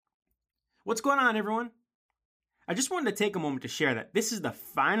What's going on, everyone? I just wanted to take a moment to share that this is the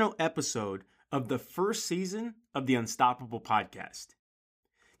final episode of the first season of the Unstoppable podcast.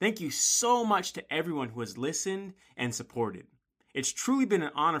 Thank you so much to everyone who has listened and supported. It's truly been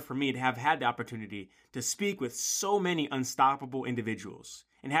an honor for me to have had the opportunity to speak with so many unstoppable individuals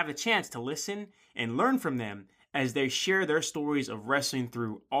and have the chance to listen and learn from them as they share their stories of wrestling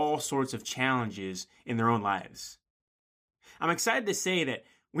through all sorts of challenges in their own lives. I'm excited to say that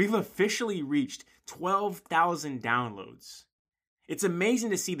we've officially reached 12,000 downloads. It's amazing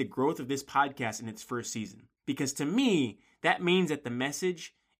to see the growth of this podcast in its first season, because to me, that means that the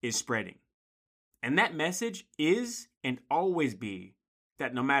message is spreading. And that message is and always be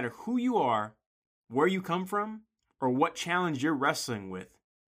that no matter who you are, where you come from, or what challenge you're wrestling with,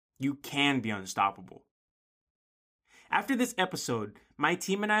 you can be unstoppable. After this episode, my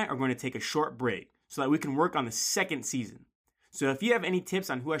team and I are going to take a short break so that we can work on the second season. So if you have any tips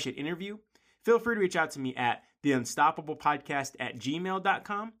on who I should interview, feel free to reach out to me at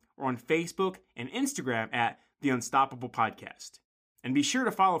theunstoppablepodcast@gmail.com or on Facebook and Instagram at The Unstoppable Podcast. And be sure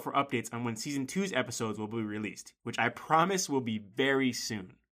to follow for updates on when Season 2's episodes will be released, which I promise will be very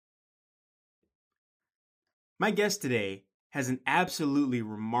soon. My guest today has an absolutely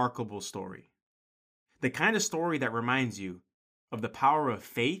remarkable story. The kind of story that reminds you of the power of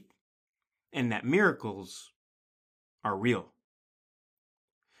faith and that miracles are real.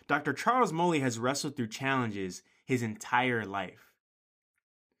 Dr. Charles Mulli has wrestled through challenges his entire life.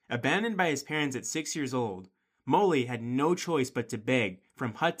 Abandoned by his parents at 6 years old, Mulli had no choice but to beg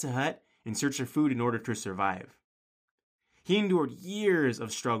from hut to hut in search of food in order to survive. He endured years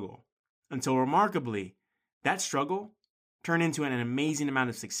of struggle until, remarkably, that struggle turned into an amazing amount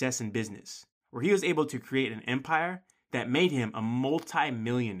of success in business, where he was able to create an empire that made him a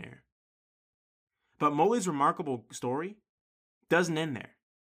multi-millionaire. But Mulli's remarkable story doesn't end there.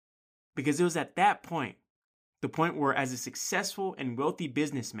 Because it was at that point, the point where as a successful and wealthy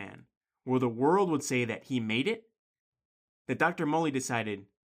businessman, where the world would say that he made it, that Dr. Mulli decided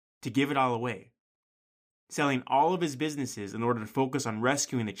to give it all away, selling all of his businesses in order to focus on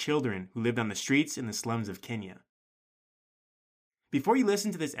rescuing the children who lived on the streets in the slums of Kenya. Before you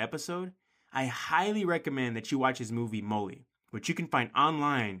listen to this episode, I highly recommend that you watch his movie Mulli, which you can find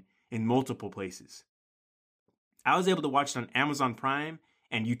online in multiple places. I was able to watch it on Amazon Prime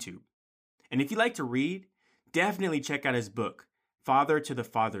and YouTube. And if you like to read, definitely check out his book, Father to the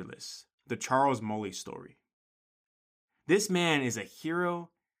Fatherless, The Charles Mulli Story. This man is a hero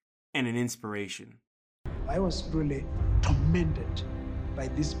and an inspiration. I was really tormented by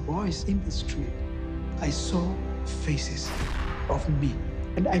these boys in the street. I saw faces of me,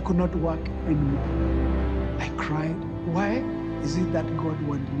 and I could not walk anymore. I cried, why is it that God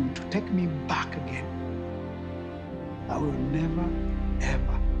wants me to take me back again? I will never,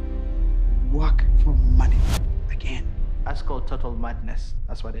 ever work for money again. That's called total madness.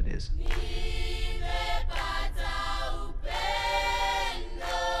 That's what it is.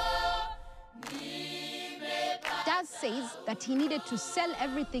 Dad says that he needed to sell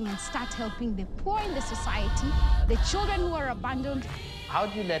everything and start helping the poor in the society, the children who are abandoned. How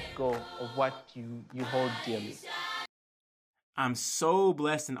do you let go of what you hold dearly? I'm so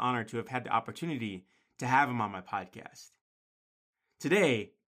blessed and honored to have had the opportunity to have him on my podcast.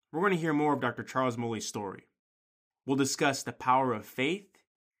 Today, we're going to hear more of Dr. Charles Mulli's story. We'll discuss the power of faith,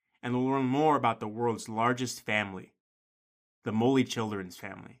 and we'll learn more about the world's largest family, the Mulli Children's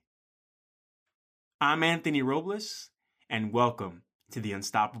Family. I'm Anthony Robles, and welcome to the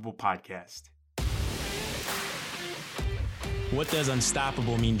Unstoppable Podcast. What does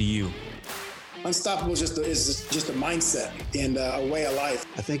unstoppable mean to you? Unstoppable is just a mindset and a way of life.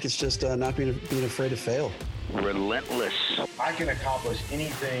 I think it's just not being afraid to fail. Relentless. I can accomplish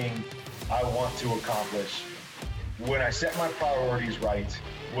anything I want to accomplish when I set my priorities right,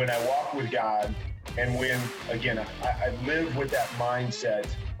 when I walk with God, and when, again, I live with that mindset,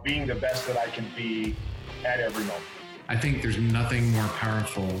 being the best that I can be at every moment. I think there's nothing more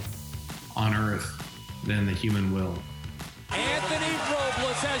powerful on earth than the human will. Anthony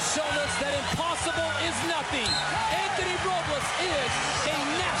Robles has shown us that impossible is nothing. Anthony Robles is a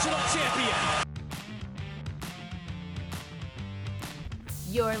national champion.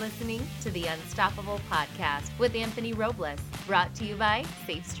 You're listening to the Unstoppable Podcast with Anthony Robles, brought to you by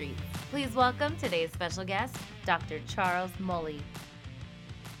Safe Streets. Please welcome today's special guest, Dr. Charles Mulli.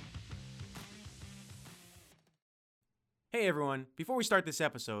 Hey everyone, before we start this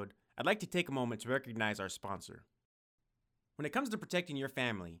episode, I'd like to take a moment to recognize our sponsor. When it comes to protecting your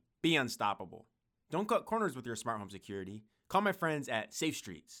family, be unstoppable. Don't cut corners with your smart home security. Call my friends at Safe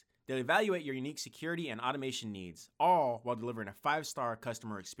Streets. They'll evaluate your unique security and automation needs, all while delivering a 5-star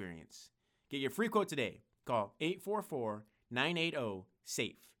customer experience. Get your free quote today. Call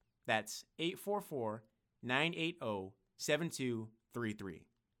 844-980-SAFE. That's 844-980-7233.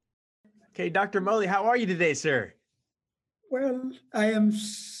 Okay, Dr. Mulli, how are you today, sir? Well, I am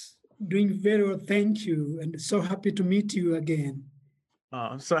doing very well, thank you, and so happy to meet you again.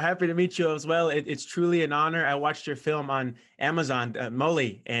 I'm so happy to meet you as well. It's truly an honor. I watched your film on Amazon,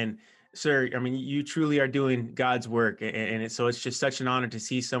 Mulli, and sir, I mean, you truly are doing God's work, and so it's just such an honor to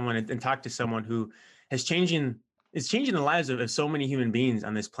see someone and talk to someone who is changing the lives of so many human beings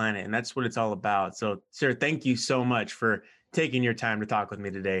on this planet, and that's what it's all about. So, sir, thank you so much for taking your time to talk with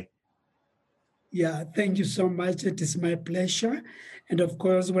me today. Yeah, thank you so much. It is my pleasure. And of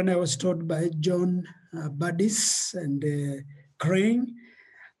course, when I was told by John Buddis and Crane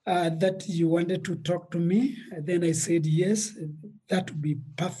that you wanted to talk to me, then I said, yes, that would be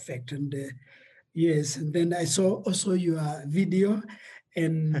perfect. And yes, and then I saw also your video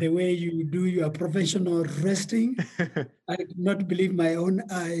and the way you do your professional wrestling. I did not believe my own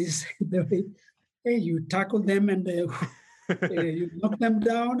eyes. The way you tackle them and you knock them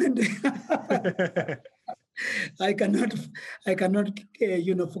down, and I cannot,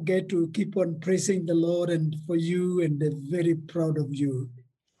 forget to keep on praising the Lord and for you, and very proud of you.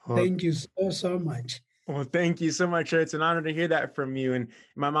 Thank you so much. Well, thank you so much. It's an honor to hear that from you. And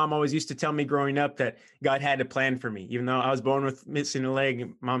my mom always used to tell me growing up that God had a plan for me. Even though I was born with missing a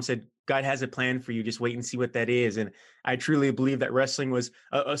leg, Mom said, God has a plan for you. Just wait and see what that is. And I truly believe that wrestling was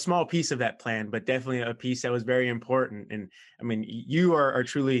a small piece of that plan, but definitely a piece that was very important. And I mean, you are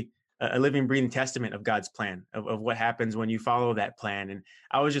truly a living, breathing testament of God's plan, of what happens when you follow that plan. And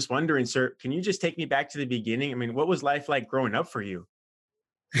I was just wondering, sir, can you just take me back to the beginning? I mean, what was life like growing up for you?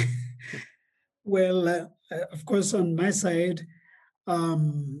 Well, of course, on my side,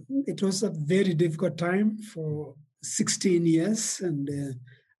 it was a very difficult time for 16 years, and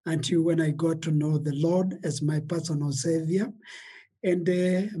until when I got to know the Lord as my personal Savior, and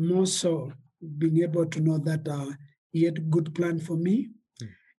more so being able to know that He had a good plan for me.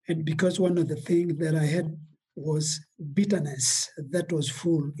 And because one of the things that I had was bitterness that was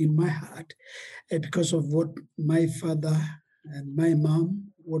full in my heart because of what my father and my mom,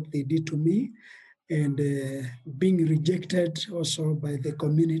 what they did to me, and being rejected also by the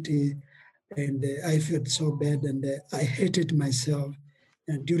community. And I felt so bad, and I hated myself.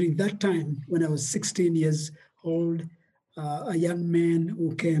 And during that time, when I was 16 years old, a young man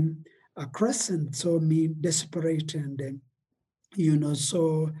who came across and saw me desperate, and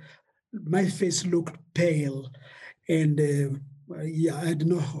so my face looked pale, and I had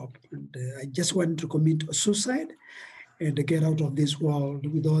no hope, and I just wanted to commit suicide and get out of this world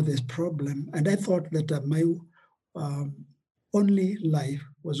with all this problem. And I thought that my only life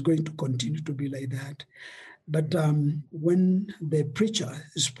was going to continue to be like that. But when the preacher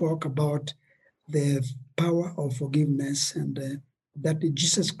spoke about the power of forgiveness, and that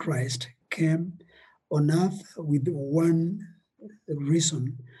Jesus Christ came on earth with one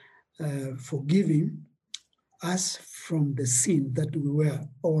reason, forgiving us from the sin that we were,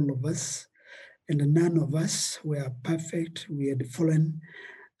 all of us, and none of us were perfect. We had fallen,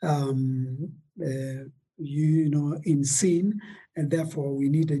 in sin, and therefore we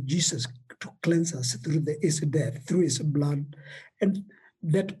needed Jesus to cleanse us through his death, through his blood. And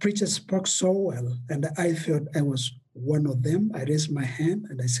that preacher spoke so well, and I felt I was one of them. I raised my hand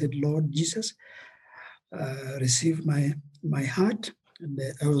and I said, Lord Jesus, receive my heart. And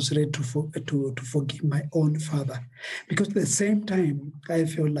I was ready to forgive my own father, because at the same time I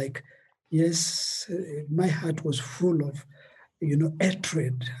felt like, yes, my heart was full of,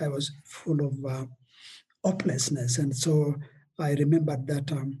 hatred. I was full of hopelessness, and so I remembered that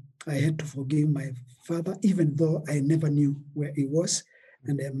I had to forgive my father, even though I never knew where he was,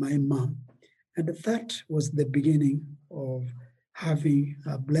 and my mom. And that was the beginning of having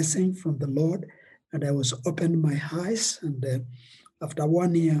a blessing from the Lord. And I was opened my eyes, and after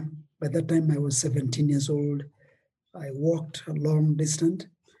 1 year, by that time I was 17 years old, I walked a long distance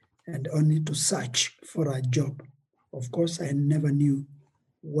and only to search for a job. Of course, I never knew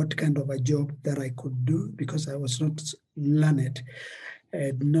what kind of a job that I could do, because I was not learned. I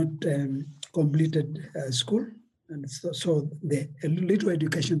had not completed school. And so the little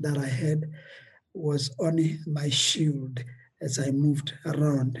education that I had was only my shield as I moved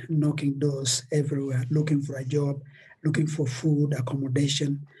around, knocking doors everywhere, looking for a job, looking for food,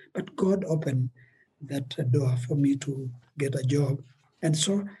 accommodation. But God opened that door for me to get a job. And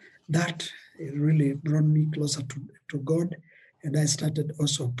so that really brought me closer to God. And I started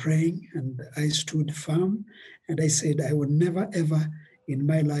also praying, and I stood firm, and I said, I would never, ever in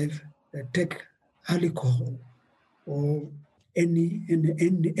my life take alcohol or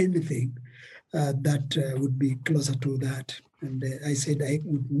anything that would be closer to that. And I said I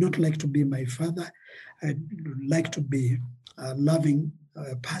would not like to be my father. I'd like to be a loving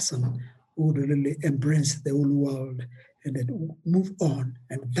person who would really embrace the whole world and then move on.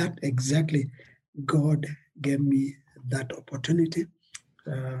 And that exactly, God gave me that opportunity.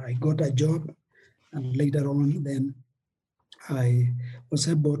 I got a job, and later on, then I was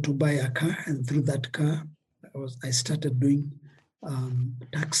able to buy a car, and through that car, I started doing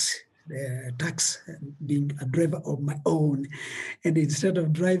tax, being a driver of my own. And instead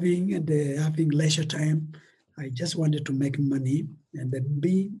of driving and having leisure time, I just wanted to make money and then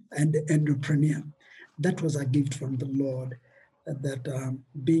be an entrepreneur. That was a gift from the Lord, that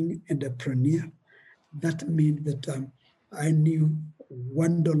being an entrepreneur, that means that I knew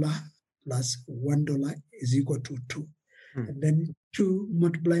 $1 plus $1 is equal to 2. And then 2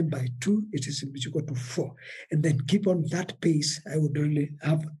 multiplied by 2, it is equal to 4. And then keep on that pace, I would really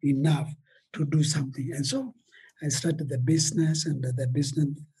have enough to do something. And so I started the business, and the business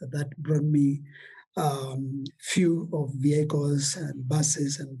that brought me few of vehicles and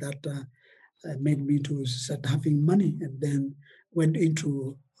buses, and that made me to start having money, and then went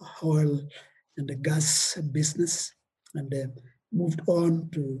into oil and the gas business, and then moved on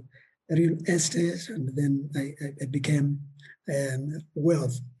to real estate, and then I became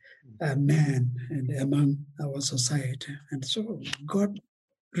wealth man and among our society. And so God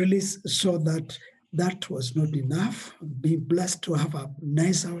really saw that that was not enough. Being blessed to have a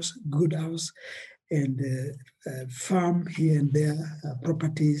nice house, good house, and farm here and there,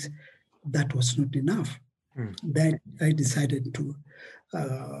 properties, that was not enough. Then I decided to,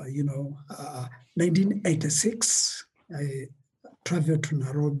 1986, I traveled to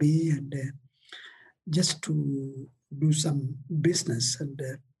Nairobi and just to do some business. And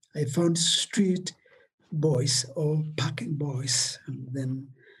I found street boys or parking boys. And then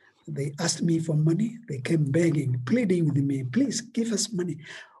they asked me for money. They came begging, pleading with me, please give us money.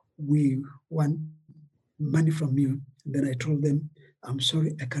 We want money from you. And then I told them, I'm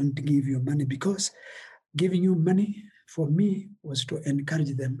sorry, I can't give you money, because giving you money for me was to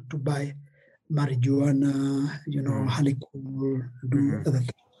encourage them to buy marijuana, Halikul, do other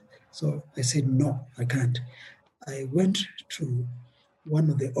things. So I said, no, I can't. I went to one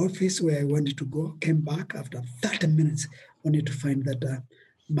of the office where I wanted to go, came back after 30 minutes, only to find that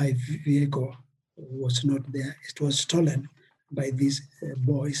my vehicle was not there. It was stolen by these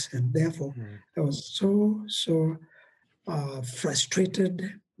boys. And therefore, I was so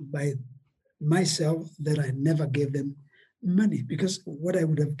frustrated by myself that I never gave them money, because what I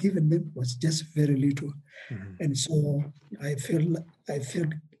would have given them was just very little. And so I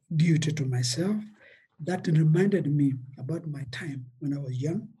felt duty to myself. That reminded me about my time when I was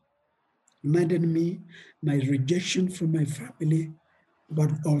young, reminded me my rejection from my family,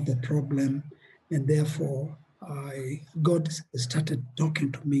 about all the problem. And therefore, God started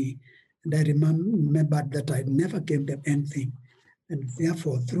talking to me. And I remembered that I never gave them anything. And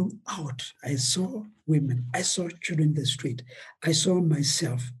therefore, throughout, I saw women, I saw children in the street, I saw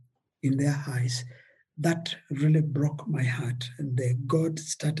myself in their eyes. That really broke my heart. And God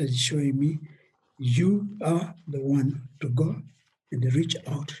started showing me, you are the one to go and reach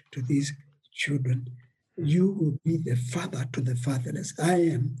out to these children. You will be the father to the fatherless.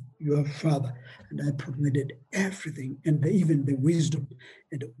 I am your father, and I provided everything, and even the wisdom.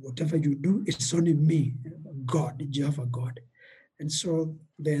 And whatever you do, it's only me, God, Jehovah God. And so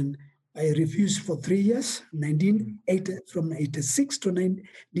then I refused for 3 years, from 86 to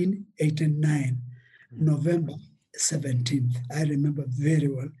 1989, November 17th. I remember very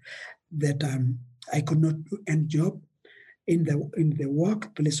well that I could not do any job in the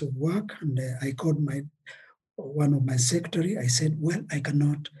workplace of work. And I called one of my secretary. I said, well, I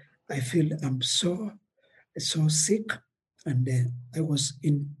cannot. I feel I'm so sick. And I was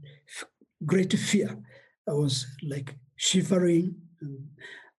in great fear. I was like shivering. And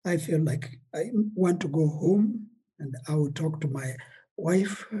I feel like I want to go home, and I will talk to my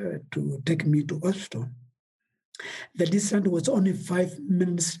wife to take me to hospital. The distance was only 5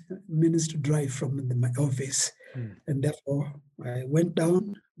 minutes to drive from my office. And therefore, I went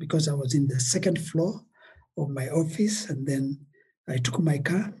down, because I was in the second floor of my office. And then I took my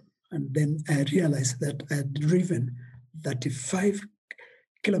car, and then I realized that I had driven 35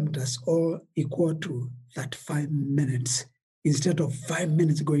 kilometers, or equal to 35 minutes, instead of 5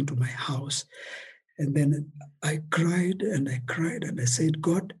 minutes going to my house. And then I cried and I cried, and I said,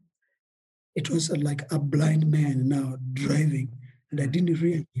 God, it was like a blind man now driving. And I didn't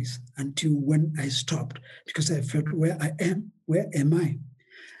realize until when I stopped, because I felt, where am I?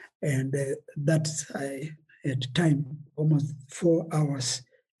 And I had time, almost 4 hours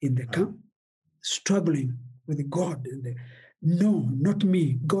in the car. struggling with God. And no, not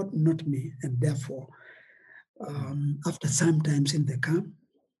me, God, not me. And therefore, after some times in the camp,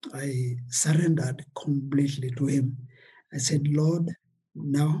 I surrendered completely to him. I said, Lord,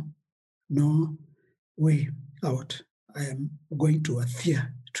 now, no way out. I am going to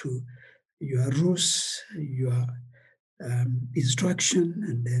adhere to your rules, your instruction,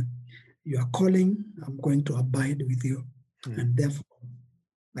 and your calling. I'm going to abide with you. And therefore,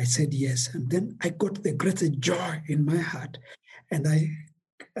 I said yes. And then I got the greatest joy in my heart. And I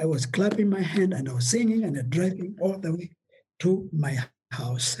was clapping my hand and I was singing and driving all the way to my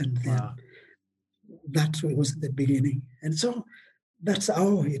house. And then that was the beginning. And so that's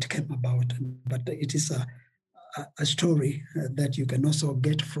how it came about. But it is a story that you can also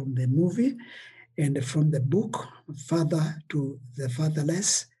get from the movie and from the book, Father to the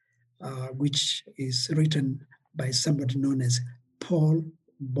Fatherless, which is written by somebody known as Paul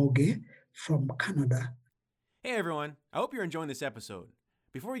Bogue from Canada. Hey everyone, I hope you're enjoying this episode.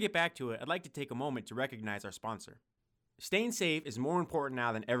 Before we get back to it, I'd like to take a moment to recognize our sponsor. Staying safe is more important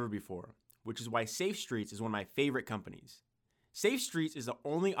now than ever before, which is why Safe Streets is one of my favorite companies. Safe Streets is the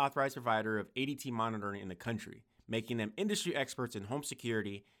only authorized provider of ADT monitoring in the country, making them industry experts in home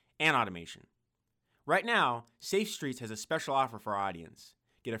security and automation. Right now, Safe Streets has a special offer for our audience.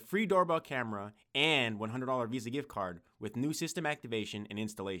 Get a free doorbell camera and $100 Visa gift card with new system activation and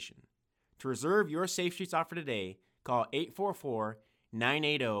installation. To reserve your Safe Streets offer today, call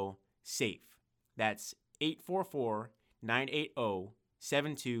 844-980-SAFE. That's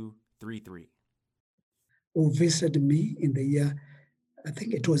 844-980-7233. Who visited me in the year, I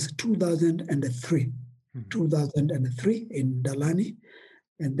think it was 2003, 2003 in Dalani.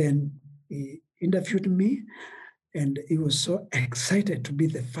 And then he interviewed me, and he was so excited to be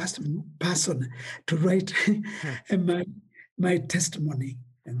the first person to write my testimony.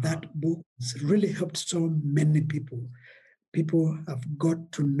 And that book has really helped so many people. People have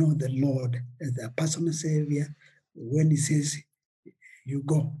got to know the Lord as their personal Savior. When he says, you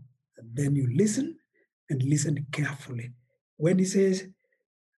go, and then you listen and listen carefully. When he says,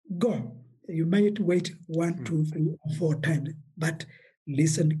 go, you might wait 1, 2, 3, or 4 times, but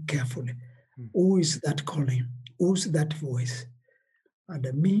listen carefully. Who is that calling? Who's that voice?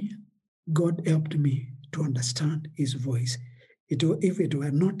 And me, God helped me to understand his voice. If it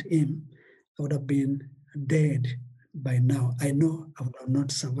were not him, I would have been dead by now. I know I would have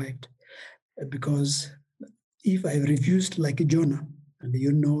not survived, because if I refused like Jonah, and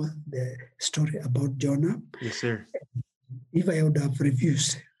you know the story about Jonah. Yes, sir. If I would have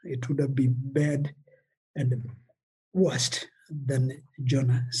refused, it would have been bad and worse than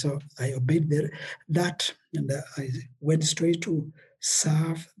Jonah. So I obeyed that, and I went straight to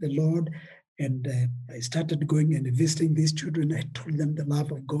serve the Lord. And I started going and visiting these children. I told them the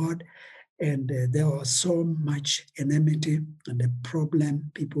love of God. And there was so much enmity and a problem.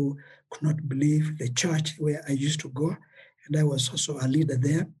 People could not believe the church where I used to go. And I was also a leader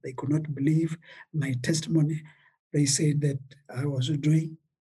there. They could not believe my testimony. They said that I was doing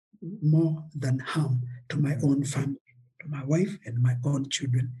more than harm to my own family, to my wife and my own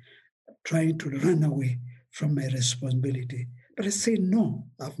children, trying to run away from my responsibility. But I said, no,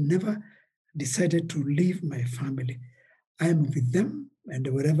 I've never decided to leave my family. I am with them, and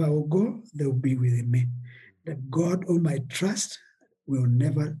wherever I will go, they will be with me. That God, whom I trust, will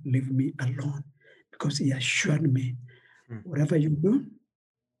never leave me alone, because he assured me, whatever you do,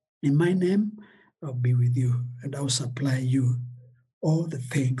 in my name, I'll be with you, and I'll supply you all the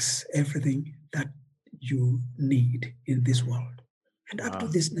things, everything that you need in this world. And up to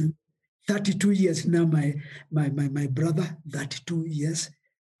this now, 32 years now, my brother, 32 years,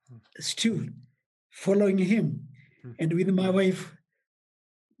 still following him, and with my wife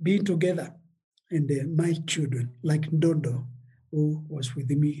being together, and my children, like Ndondo, who was with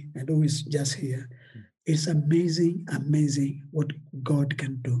me and who is just here. It's amazing, amazing what God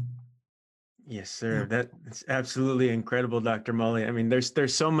can do. Yes, sir. Yeah. That's absolutely incredible, Dr. Mulli. I mean,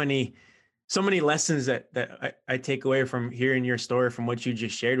 there's so many lessons that I take away from hearing your story, from what you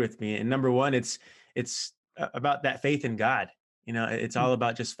just shared with me. And number one, it's about that faith in God. You know, it's all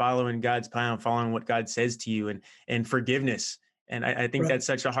about just following God's plan, following what God says to you, and forgiveness. And I think that's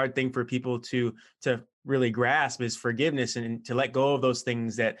such a hard thing for people to really grasp, is forgiveness, and to let go of those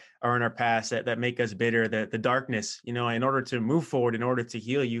things that are in our past that make us bitter, the darkness. You know, in order to move forward, in order to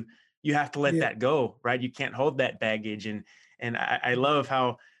heal, you have to let that go, right? You can't hold that baggage. And I love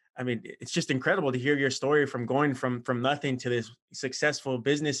how, I mean, it's just incredible to hear your story from going from nothing to this successful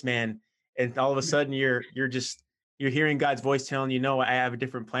businessman. And all of a sudden you're hearing God's voice telling you, no, I have a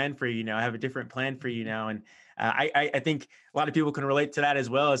different plan for you now. I have a different plan for you now. And I think a lot of people can relate to that as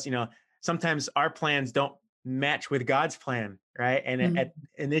well, as, you know, sometimes our plans don't match with God's plan, right? And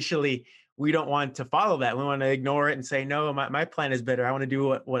initially, we don't want to follow that. We want to ignore it and say, no, my plan is better. I want to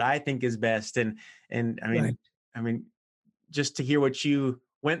do what I think is best. And I mean, Right. I mean, just to hear what you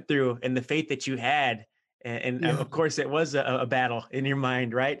went through and the faith that you had. And Yeah. of course, it was a battle in your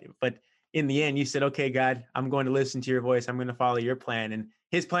mind, right? But in the end, you said, okay, God, I'm going to listen to your voice. I'm going to follow your plan. And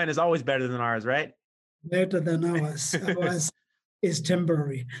his plan is always better than ours, right? Better than ours. Ours is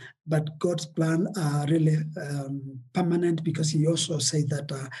temporary, but God's plan are really permanent, because he also said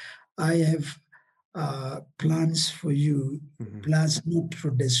that I have plans for you, plans not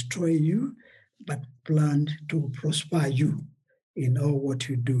to destroy you, but planned to prosper you in all what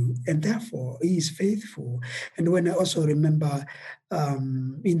you do. And therefore, he is faithful. And when I also remember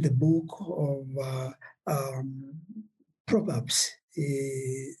in the book of Proverbs,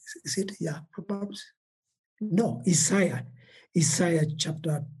 is it? Yeah, Proverbs? No, Isaiah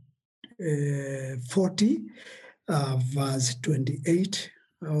chapter 40, verse 28,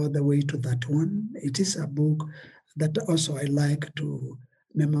 all the way to that one. It is a book that also I like to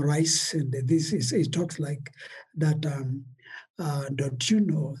memorize. And it talks like that, don't you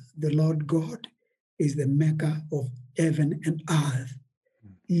know the Lord God is the maker of heaven and earth?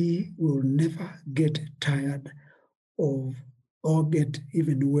 He will never get tired of or get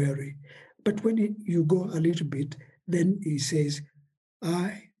even weary. But when you go a little bit, then he says,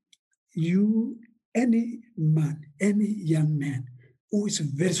 any man, any young man who is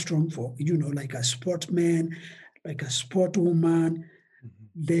very strong for, like a sportsman, like a sportwoman,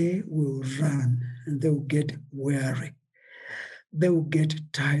 they will run and they will get weary. They will get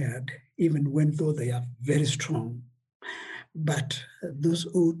tired, even when though they are very strong. But those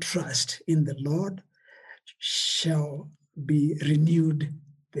who trust in the Lord shall be renewed,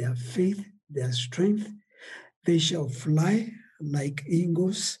 their faith, their strength. They shall fly like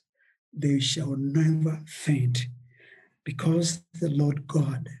eagles. They shall never faint, because the Lord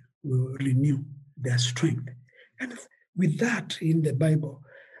God will renew their strength. And with that in the Bible,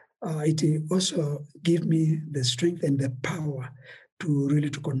 it also gives me the strength and the power to really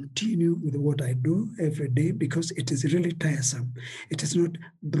to continue with what I do every day, because it is really tiresome. It is not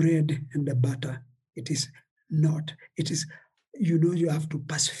bread and the butter. It is not. It is, you have to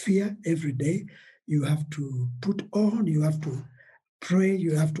persevere every day. You have to put on, you have to pray,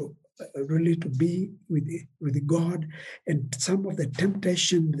 you have to really to be with God. And some of the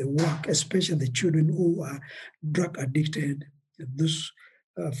temptation, the work, especially the children who are drug addicted, those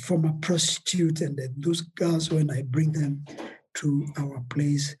former prostitutes, and those girls, when I bring them to our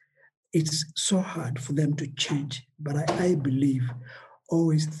place, it's so hard for them to change. But I believe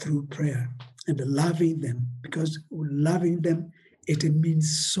always through prayer and loving them, because loving them, it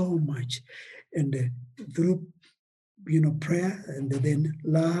means so much. And through prayer, and then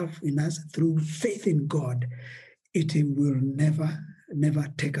love in us, through faith in God, it will never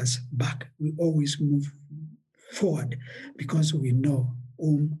take us back. We always move forward because we know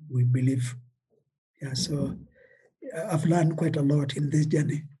whom we believe. Yeah, so I've learned quite a lot in this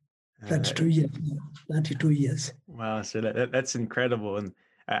journey. That's 2 years, 32 years. Wow, so that's incredible. And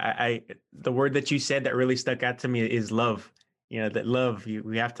I the word that you said that really stuck out to me is love. That love,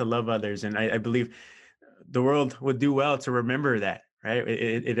 we have to love others. And I believe the world would do well to remember that, right?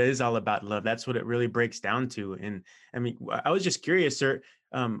 It is all about love. That's what it really breaks down to. And I mean, I was just curious, sir,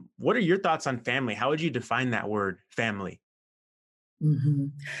 what are your thoughts on family? How would you define that word, family? Mm-hmm.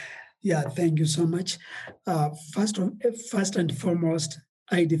 Yeah, thank you so much. First and foremost,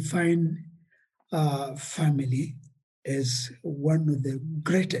 I define family as one of the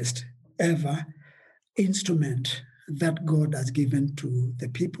greatest ever instrument that God has given to the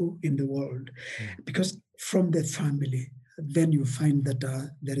people in the world. Because from the family, then you find that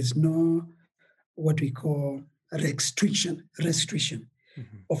there is no what we call restriction.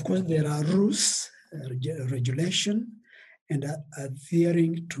 Of course, there are rules, regulation, and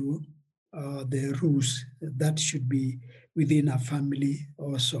adhering to the rules that should be within a family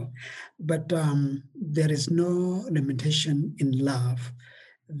also. But there is no limitation in love.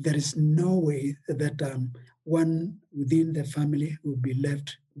 There is no way that one within the family will be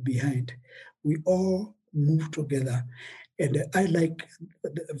left behind. We all move together. And I like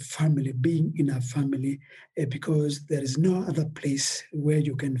the family, being in a family, because there is no other place where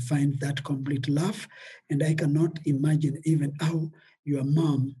you can find that complete love. And I cannot imagine even how your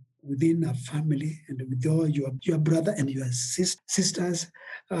mom within a family and with all your brother and your sisters,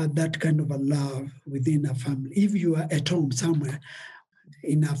 that kind of a love within a family. If you are at home somewhere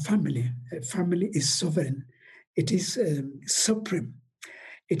in a family is sovereign. It is supreme.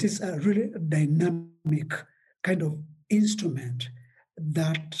 It is a really dynamic kind of instrument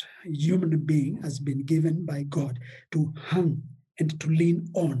that human being has been given by God to hang and to lean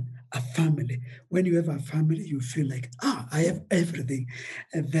on a family. When you have a family, you feel like, I have everything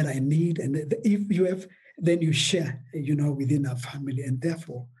that I need. And if you have, then you share, within a family. And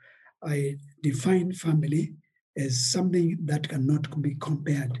therefore, I define family as something that cannot be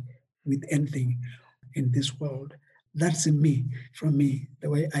compared with anything in this world. That's me, from me, the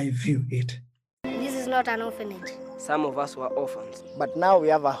way I view it. This is not an orphanage. Some of us were orphans, but now we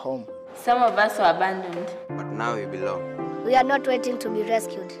have a home. Some of us were abandoned, but now we belong. We are not waiting to be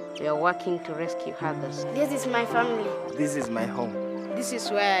rescued. We are working to rescue others. This is my family. This is my home. This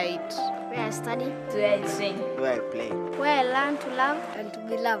is where I eat, where I study, where I sing, where I play, where I learn to love and to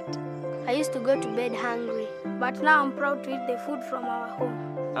be loved. I used to go to bed hungry, but now I'm proud to eat the food from our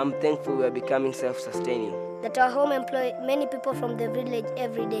home. I'm thankful we are becoming self-sustaining. That our home employs many people from the village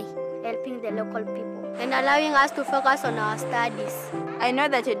every day, helping the local people and allowing us to focus on our studies. I know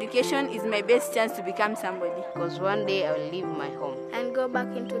that education is my best chance to become somebody. Because one day I will leave my home and go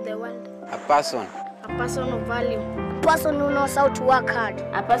back into the world. A person of value. A person who knows how to work hard.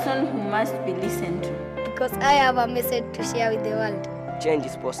 A person who must be listened to. Because I have a message to share with the world. Change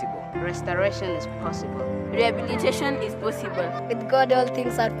is possible. Restoration is possible. Rehabilitation is possible. With God, all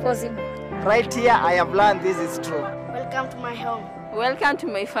things are possible. Right here, I have learned this is true. Welcome to my home. Welcome to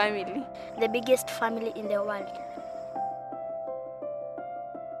my family. The biggest family in the world.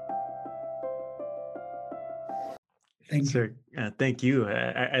 Thank you. Sir, thank you.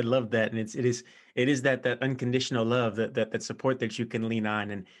 I love that, and it is that unconditional love, that support that you can lean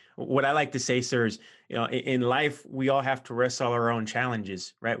on. And what I like to say, sir, is in life we all have to wrestle our own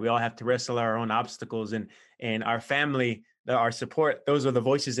challenges, right? We all have to wrestle our own obstacles, and our family, our support, those are the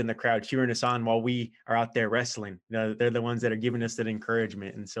voices in the crowd cheering us on while we are out there wrestling. They're the ones that are giving us that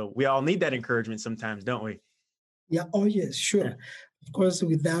encouragement, and so we all need that encouragement sometimes, don't we? Yeah. Oh yes, sure. Yeah. Of course,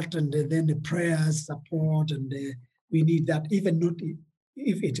 with that, and then the prayers, support, and we need that, even not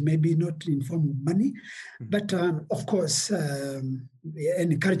if it may be not in form of money, but of course,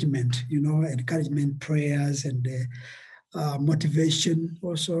 encouragement, encouragement, prayers, and motivation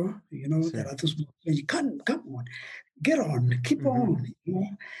also, there are those motivations. Come on, get on, keep on.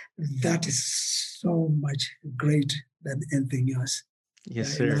 That is so much greater than anything else.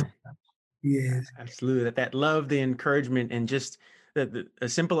 Yes, sir. Yes, absolutely. That love, the encouragement, and just a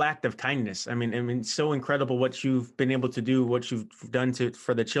simple act of kindness. I mean, so incredible what you've been able to do, what you've done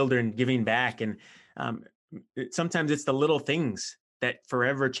for the children, giving back. And sometimes it's the little things that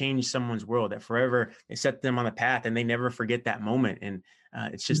forever change someone's world, that forever they set them on a path and they never forget that moment. And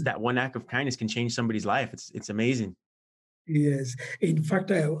it's just that one act of kindness can change somebody's life. It's amazing. Yes. In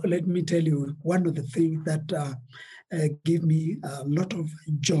fact, let me tell you, one of the things that give me a lot of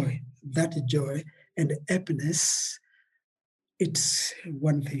joy, that joy and happiness, it's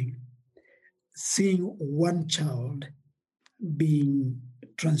one thing, seeing one child being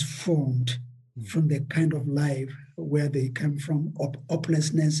transformed from the kind of life where they come from,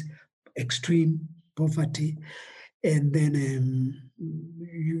 hopelessness, extreme poverty, and then,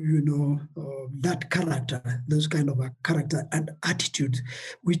 that character, those kind of a character and attitude,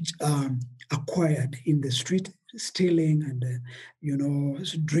 which are acquired in the street, stealing and,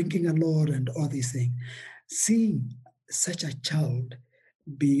 drinking a lot and all these things. Seeing such a child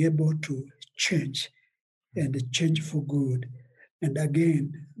being able to change and change for good. And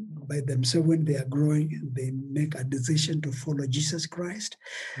again, by themselves, when they are growing, they make a decision to follow Jesus Christ.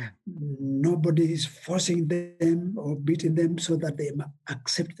 Nobody is forcing them or beating them so that they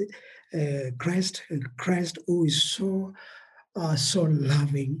accept Christ. Christ, who is so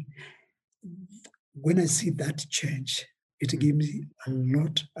loving. When I see that change, it gives me a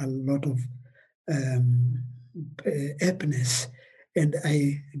lot of happiness, and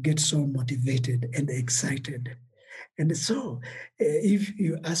I get so motivated and excited. And so if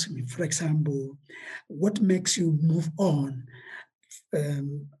you ask me, for example, what makes you move on?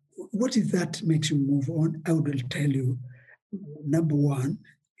 What is that makes you move on? I will tell you, number one,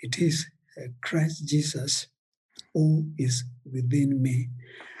 it is Christ Jesus who is within me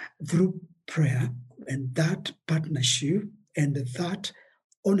through prayer, and that partnership and that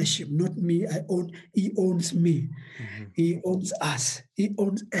ownership, not me, I own, he owns me. He owns us. He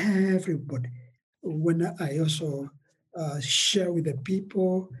owns everybody. When I also share with the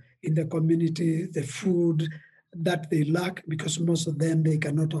people in the community the food that they lack, because most of them, they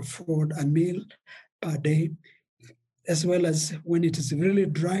cannot afford a meal per day, as well as when it is really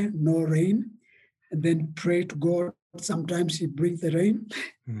dry, no rain, and then pray to God. Sometimes he brings the rain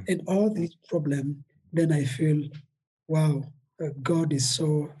and all these problems. Then I feel, wow, God is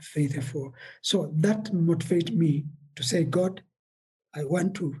so faithful. So that motivates me to say, God, I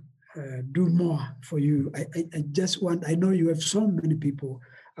want to do more for you. I just want, I know you have so many people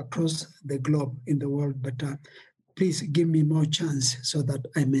across the globe in the world, but please give me more chance so that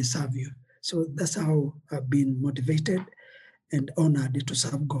I may serve you. So that's how I've been motivated and honored to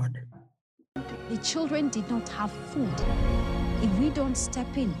serve God. The children did not have food. If we don't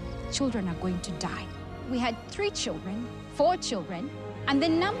step in, children are going to die. We had 3 children, 4 children, and the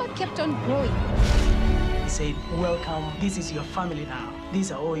number kept on growing. He said, welcome, this is your family now.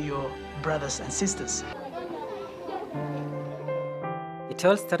 These are all your brothers and sisters. It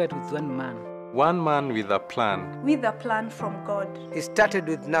all started with one man. One man with a plan. With a plan from God. He started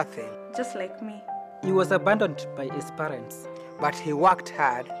with nothing. Just like me. He was abandoned by his parents. But he worked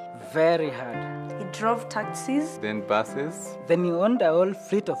hard. Very hard. He drove taxis. Then buses. Then he owned a whole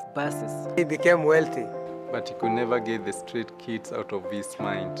fleet of buses. He became wealthy. But he could never get the street kids out of his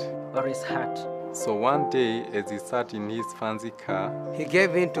mind. Or his heart. So one day, as he sat in his fancy car, he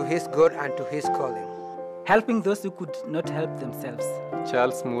gave in to his God and to his calling. Helping those who could not help themselves.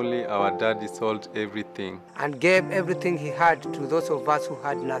 Charles Mulli, our daddy, sold everything. And gave everything he had to those of us who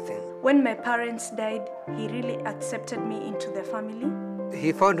had nothing. When my parents died, he really accepted me into the family.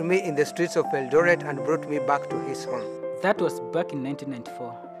 He found me in the streets of Eldoret and brought me back to his home. That was back in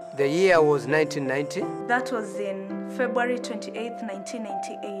 1994. The year was 1990. That was in February 28th,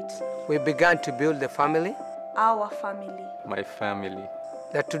 1998. We began to build the family. Our family. My family.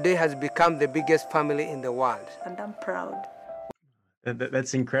 That today has become the biggest family in the world. And I'm proud.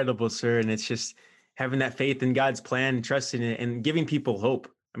 That's incredible, sir. And it's just having that faith in God's plan and trusting it and giving people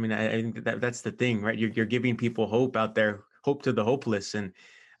hope. I mean, I think that's the thing, right? You're giving people hope out there, hope to the hopeless. And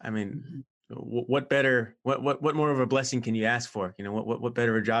I mean, what more of a blessing can you ask for? You know, what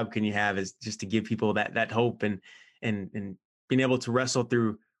better a job can you have is just to give people that hope and being able to wrestle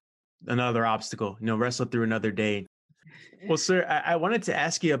through another obstacle, you know, wrestle through another day. Well, sir, I wanted to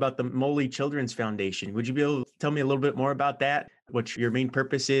ask you about the Mulli Children's Foundation. Would you be able to tell me a little bit more about that? What your main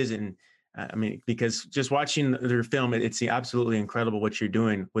purpose is? And I mean, because just watching their film, it's absolutely incredible what you're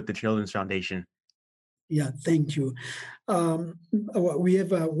doing with the Children's Foundation. Yeah, thank you. We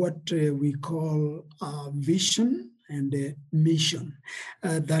have what we call a vision and a mission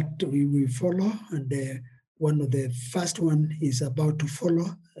that we follow. And one of the first one is about to follow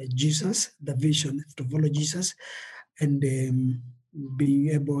Jesus, the vision to follow Jesus, and being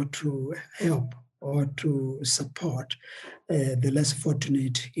able to help or to support the less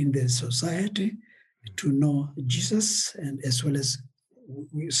fortunate in the society to know Jesus, and as well as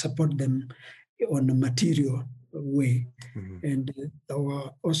we support them on a material way. Mm-hmm. And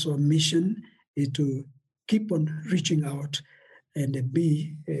our also mission is to keep on reaching out and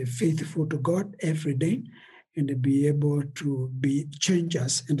be faithful to God every day, and be able to be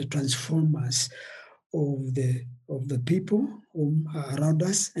changers and transformers of the people who are around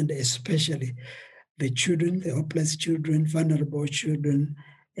us, and especially the children, the hopeless children, vulnerable children,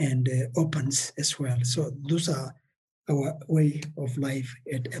 and orphans as well. So those are our way of life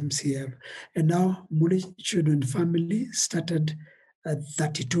at MCF. And now Mulli Children Family started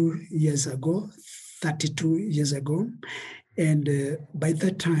 32 years ago. And by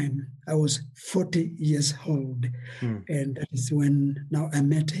that time, I was 40 years old. And that is when now I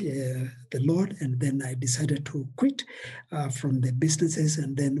met the Lord, and then I decided to quit from the businesses,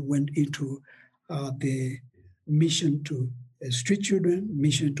 and then went into the mission to street children,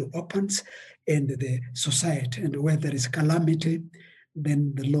 mission to orphans, and the society. And where there is calamity,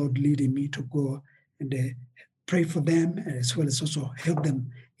 then the Lord leading me to go and pray for them, as well as also help them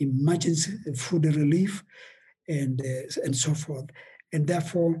emergency food relief and so forth. And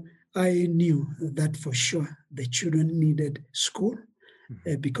therefore, I knew that for sure the children needed school,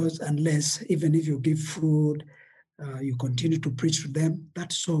 because unless, even if you give food, you continue to preach to them,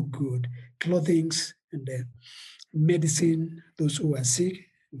 that's so good. Clothing and medicine, those who are sick,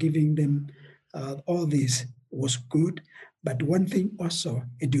 giving them all this was good. But one thing also,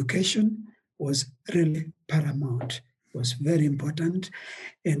 education was really paramount, was very important.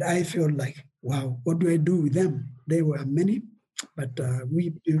 And I felt like, wow, what do I do with them? There were many, but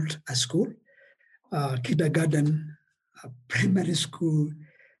we built a school, kindergarten, primary school,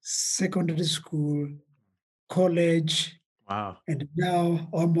 secondary school, college. Wow. And now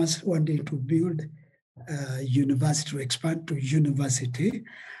almost wanting to build a university, to expand to university,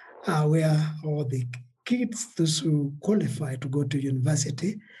 where all the kids, those who qualify to go to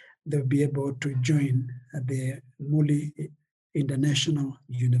university, they'll be able to join the Mulli International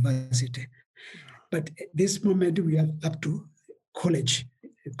University. But at this moment, we are up to college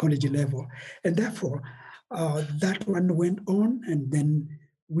level. And therefore, that one went on. And then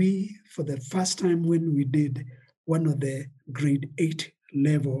we, for the first time when we did one of the grade 8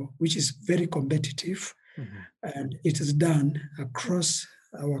 level, which is very competitive. And it is done across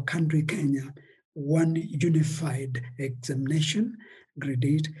our country, Kenya, one unified examination, grade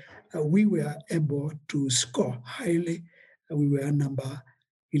 8. We were able to score highly. We were number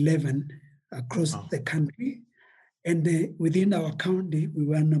 11 across the country. And within our county, we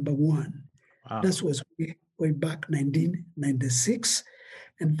were number 1. Wow. That was way back 1996.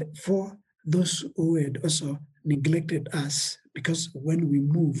 And for those who had also neglected us, because when we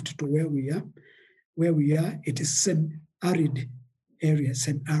moved to where we are, it is semi-arid area,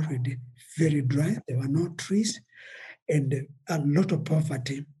 semi-arid, very dry. There were no trees and a lot of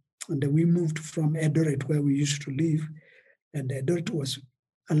poverty. And we moved from Eldoret, where we used to live, and Eldoret was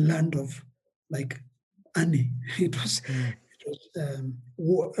a land of like honey. It was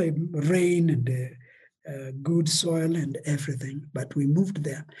rain and good soil and everything. But we moved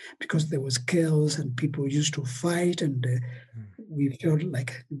there because there was chaos and people used to fight, and we felt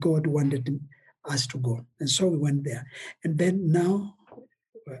like God wanted us to go. And so we went there. And then now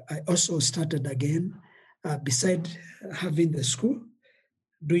I also started again. Beside having the school,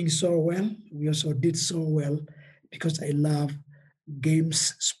 doing so well, we also did so well because I love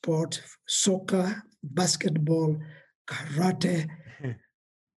games, sport, soccer, basketball, karate,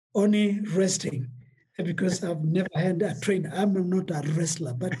 only wrestling, because I've never had a trainer. I'm not a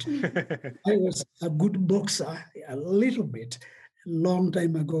wrestler, but I was a good boxer a little bit, a long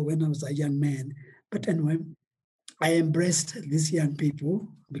time ago when I was a young man. But anyway, I embraced these young people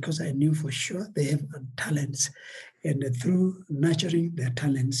because I knew for sure they have talents. And through nurturing their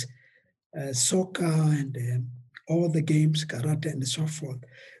talents, soccer and all the games, karate and so forth,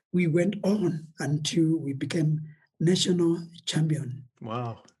 we went on until we became national champion.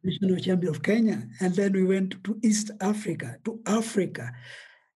 Wow. National champion of Kenya. And then we went to East Africa, to Africa.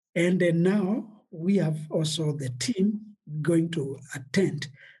 And then now we have also the team going to attend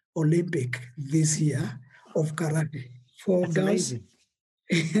Olympic this year of karate. For That's girls, amazing.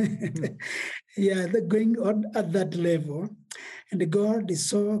 yeah, they're going on at that level. And God is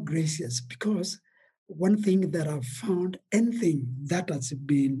so gracious, because one thing that I've found, anything that has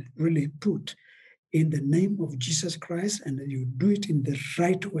been really put in the name of Jesus Christ, and you do it in the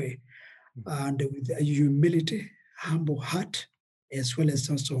right way, and with a humility, humble heart, as well as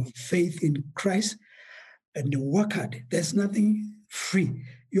also faith in Christ, and work hard. There's nothing free.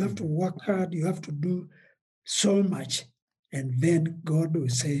 You have to work hard. You have to do so much. And then God will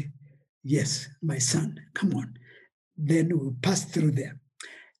say, yes, my son, come on. Then we'll pass through there.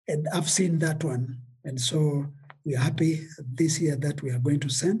 And I've seen that one. And so we're happy this year that we are going to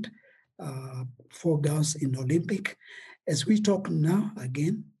send 4 girls in Olympic. As we talk now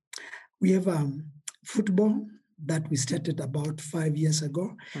again, we have football that we started about 5 years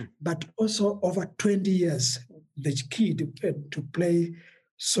ago, but also over 20 years, the kid to play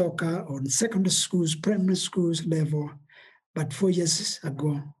soccer on secondary schools, primary schools level. But 4 years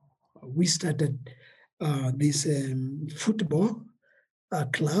ago, we started this football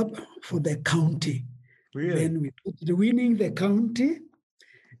club for the county. Really? Then we started winning the county.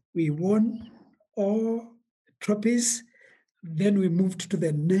 We won all trophies. Then we moved to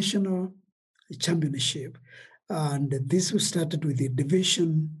the national championship. And this was started with the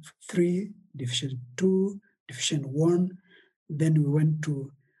Division 3, Division 2, Division 1. Then we went to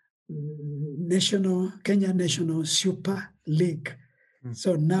Kenya National Super League.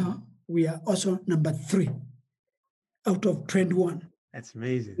 So now we are also number 3 out of 21. That's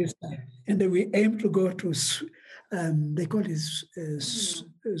amazing. This time. And then we aim to go to, they call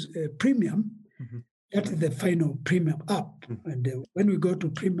it premium. That is the final premium up. And when we go to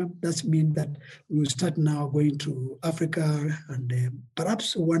premium, that means that we will start now going to Africa, and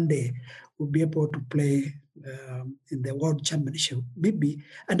perhaps one day we'll be able to play in the World Championship, maybe.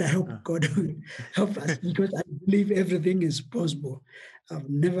 And I hope God will help us, because I believe everything is possible. I've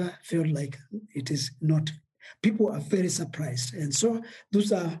never felt like it is not. People are very surprised. And so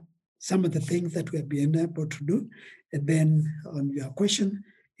those are some of the things that we have been able to do. And then on your question,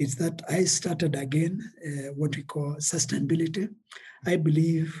 is that I started again what we call sustainability. I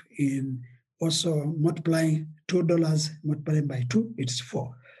believe in also multiplying $2, multiplying by 2, it's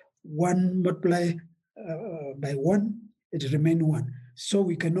 4. 1 multiply by 1, it remains 1. So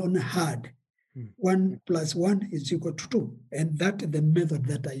we can only add 1 plus 1 is equal to 2. And that is the method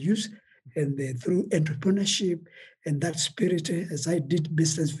that I use. And through entrepreneurship and that spirit, as I did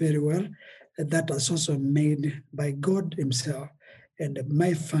business very well, that was also made by God himself. And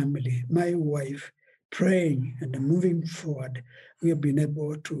my family, my wife, praying and moving forward, we have been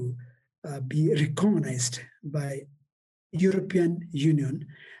able to be recognized by European Union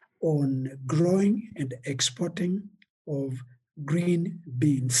on growing and exporting of green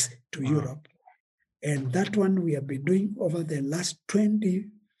beans to Europe. And that one we have been doing over the last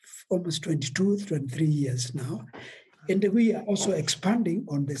almost 22, 23 years now. And we are also expanding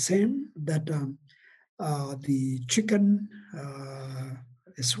on the same, that the chicken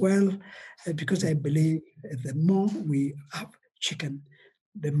as well, because I believe the more we have chicken,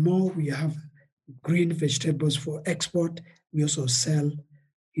 the more we have green vegetables for export. We also sell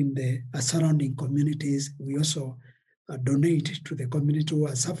in the surrounding communities. We also donate to the community who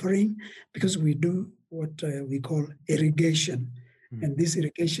are suffering, because we do what we call irrigation. And this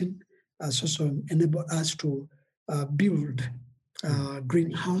irrigation has also enabled us to build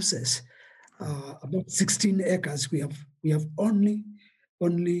greenhouses. About 16 acres. We have only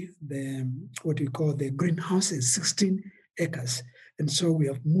the what we call the greenhouses, 16 acres. And so we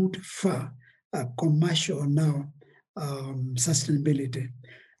have moved far, commercial now, sustainability.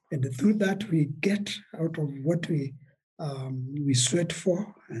 And through that, we get out of what we sweat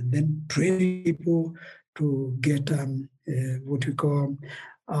for, and then train people to get what we call,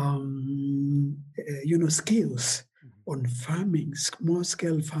 skills on farming,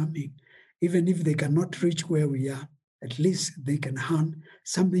 small-scale farming. Even if they cannot reach where we are, at least they can earn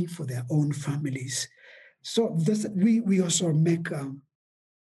something for their own families. So we also make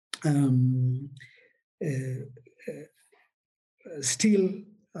steel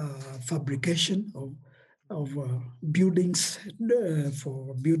fabrication of buildings,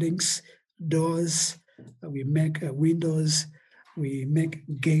 for buildings, doors. We make windows, we make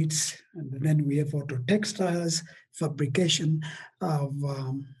gates, and then we have auto textiles, fabrication of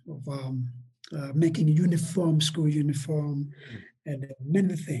making uniform, school uniform, and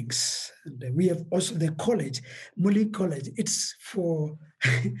many things. And we have also the college, Mulli College. It's for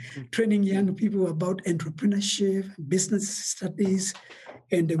training young people about entrepreneurship, business studies,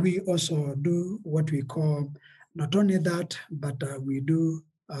 and we also do what we call, not only that, but we do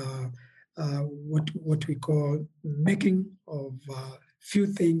what we call making of few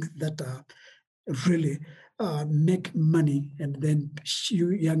things that really make money, and then you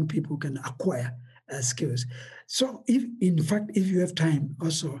young people can acquire skills. So if you have time,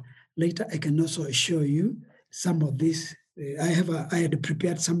 also later I can also show you some of this. I had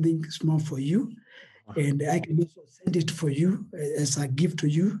prepared something small for you, and I can also send it for you as a gift to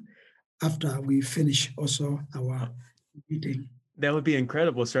you after we finish also our meeting. That would be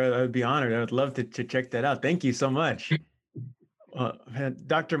incredible, sir. I would be honored. I would love to check that out. Thank you so much.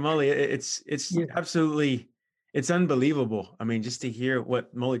 Dr. Mulli, it's absolutely, it's unbelievable. I mean, just to hear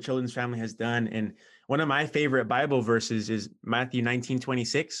what Mulli Children's Family has done. And one of my favorite Bible verses is Matthew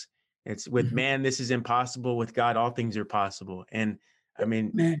 19:26. It's, with man, this is impossible. With God, all things are possible. And I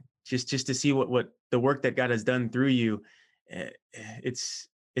mean, just to see what the work that God has done through you, it's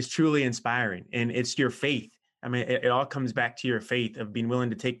truly inspiring. And it's your faith. I mean, it all comes back to your faith of being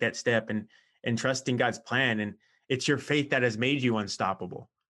willing to take that step and trusting God's plan. And it's your faith that has made you unstoppable.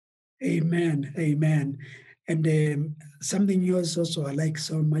 Amen. Amen. And something else also I like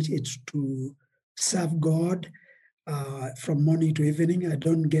so much, it's to serve God from morning to evening. I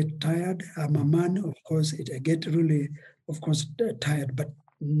don't get tired. I'm a man, of course. I get really, of course, tired, but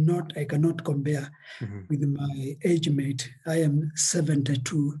I cannot compare with my age mate. I am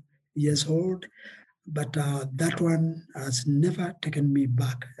 72 years old. But that one has never taken me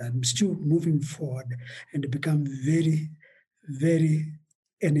back. I'm still moving forward and become very, very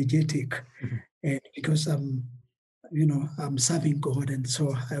energetic. And because I'm serving God, and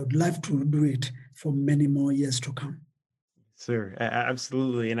so I would love to do it for many more years to come. Sir,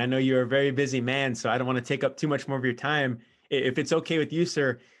 absolutely. And I know you're a very busy man, so I don't want to take up too much more of your time. If it's okay with you,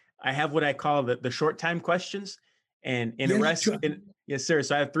 sir, I have what I call the short time questions. And yes, sir.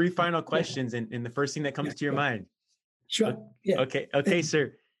 So I have 3 final questions, and the first thing that comes to your mind. Sure. Yeah. Okay,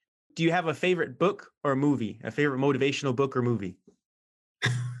 sir. Do you have a favorite book or movie? A favorite motivational book or movie?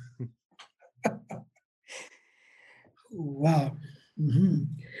 Wow.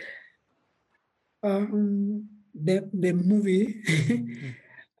 The movie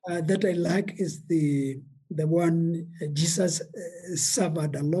that I like is the one Jesus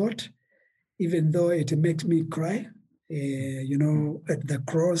suffered a lot, even though it makes me cry, at the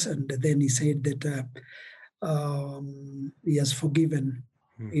cross. And then he said that he has forgiven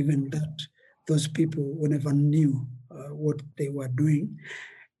even those people who never knew what they were doing.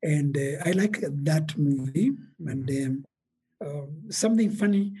 And I like that movie. And something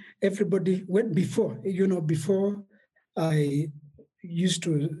funny, everybody went before I used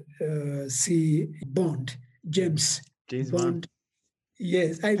to see James Bond.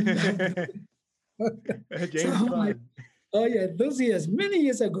 Yes, I love James Bond. Oh, yeah, those years, many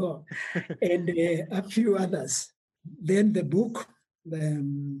years ago, and a few others. Then the book,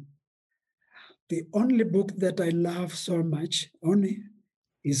 the only book that I love so much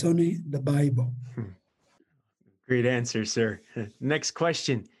is only the Bible. Great answer, sir. Next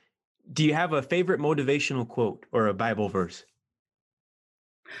question. Do you have a favorite motivational quote or a Bible verse?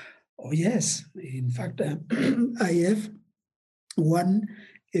 Oh, yes. In fact, I have one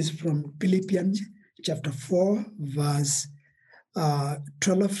is from Philippians chapter 4, verse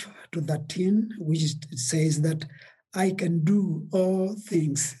 12 to 13, which says that I can do all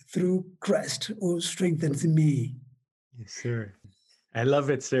things through Christ who strengthens me. Yes, sir. I love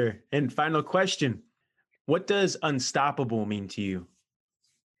it, sir. And final question. What does unstoppable mean to you?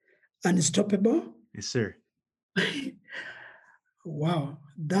 Unstoppable? Yes, sir. Wow,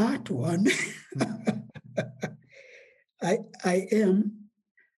 that one. I am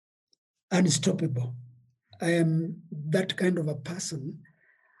unstoppable. I am that kind of a person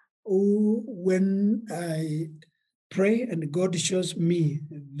who, when I pray and God shows me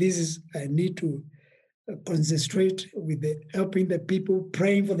I need to concentrate with helping the people,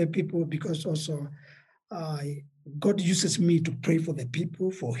 praying for the people, because also God uses me to pray for the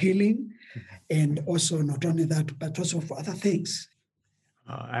people, for healing, and also not only that, but also for other things.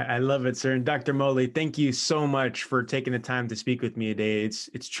 I love it, sir. And Dr. Mulli, thank you so much for taking the time to speak with me today.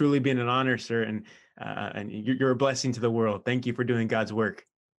 It's truly been an honor, sir, and you're a blessing to the world. Thank you for doing God's work.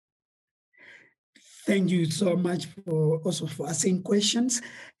 Thank you so much for asking questions,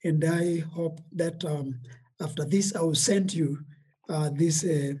 and I hope that after this I will send you not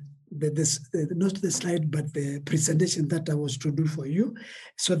the slide, but the presentation that I was to do for you,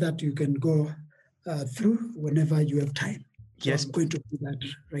 so that you can go through whenever you have time. So yes, I'm going to do that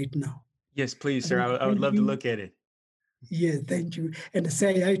right now. Yes, please, sir. I would love to look at it. Yeah, thank you. And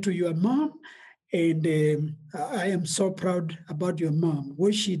say hi to your mom. And I am so proud about your mom,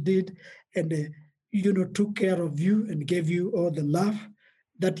 what she did, and took care of you and gave you all the love.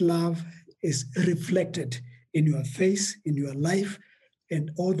 That love is reflected in your face, in your life,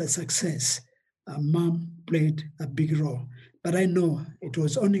 and all the success. Mom played a big role. But I know it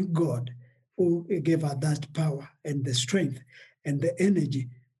was only God who gave her that power and the strength and the energy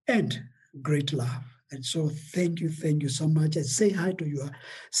and great love. And so thank you so much. And say hi to your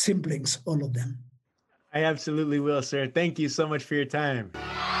siblings, all of them. I absolutely will, sir. Thank you so much for your time.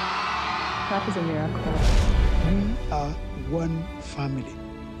 That is a miracle. We are one family.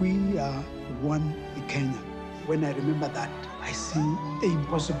 We are one Kenya. When I remember that, I see the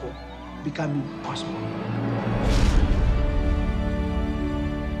impossible becoming possible.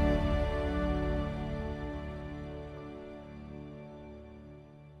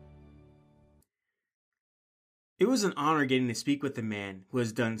 It was an honor getting to speak with a man who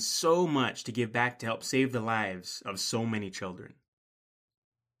has done so much to give back to help save the lives of so many children.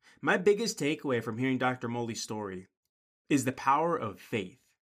 My biggest takeaway from hearing Dr. Mulli's story is the power of faith.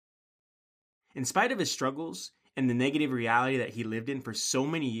 In spite of his struggles and the negative reality that he lived in for so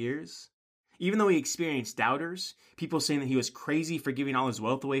many years, even though he experienced doubters, people saying that he was crazy for giving all his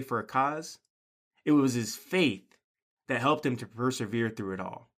wealth away for a cause, it was his faith that helped him to persevere through it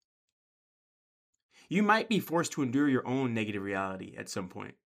all. You might be forced to endure your own negative reality at some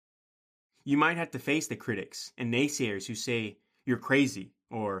point. You might have to face the critics and naysayers who say you're crazy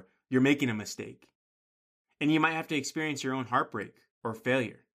or you're making a mistake. And you might have to experience your own heartbreak or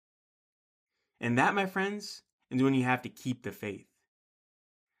failure. And that, my friends, is when you have to keep the faith.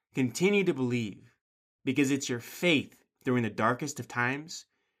 Continue to believe, because it's your faith during the darkest of times,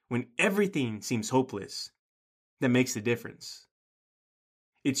 when everything seems hopeless, that makes the difference.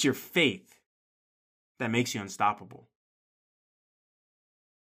 It's your faith that makes you unstoppable.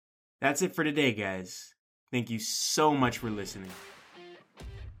 That's it for today, guys. Thank you so much for listening.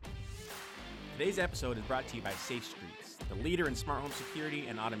 Today's episode is brought to you by Safe Streets, the leader in smart home security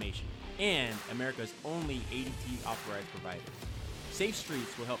and automation, and America's only ADT authorized provider. Safe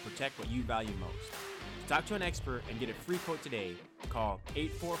Streets will help protect what you value most. To talk to an expert and get a free quote today, call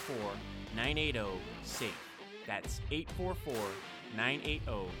 844-980-SAFE. That's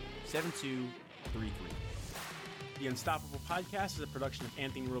 844-980-7233. The Unstoppable Podcast is a production of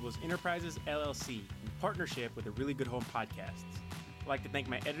Anthony Robles Enterprises, LLC, in partnership with the Really Good Home Podcasts. I'd like to thank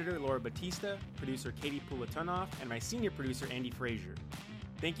my editor, Laura Batista, producer Katie Pulatonoff, and my senior producer, Andy Frazier.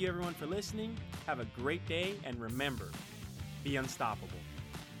 Thank you, everyone, for listening. Have a great day, and remember, be unstoppable.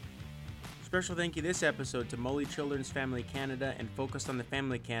 Special thank you this episode to Mulli Children's Family Canada and Focused on the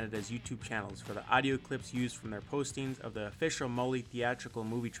Family Canada's YouTube channels for the audio clips used from their postings of the official Mulli theatrical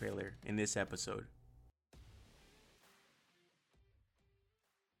movie trailer in this episode.